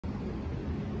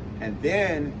And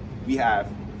then we have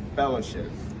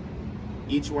fellowship.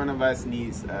 Each one of us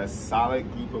needs a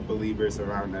solid group of believers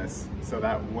around us so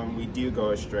that when we do go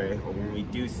astray or when we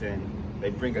do sin, they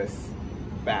bring us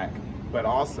back. But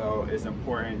also it's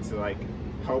important to like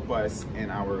help us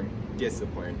in our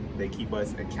discipline. They keep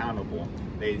us accountable.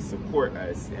 They support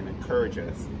us and encourage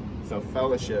us. So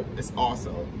fellowship is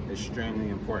also extremely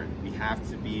important. We have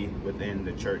to be within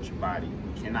the church body.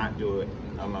 We cannot do it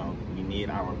alone. We need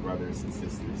our brothers and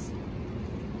sisters.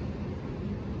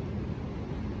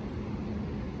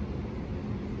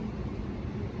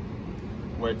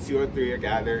 Where 2 or 3 are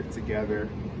gathered together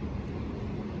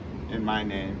in my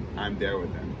name, I'm there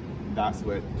with them. That's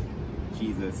what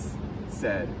Jesus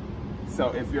said. So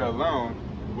if you're alone,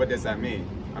 what does that mean?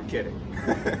 I'm kidding.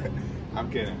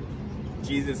 I'm kidding.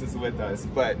 Jesus is with us,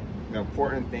 but the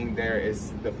important thing there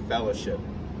is the fellowship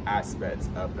aspects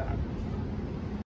of that.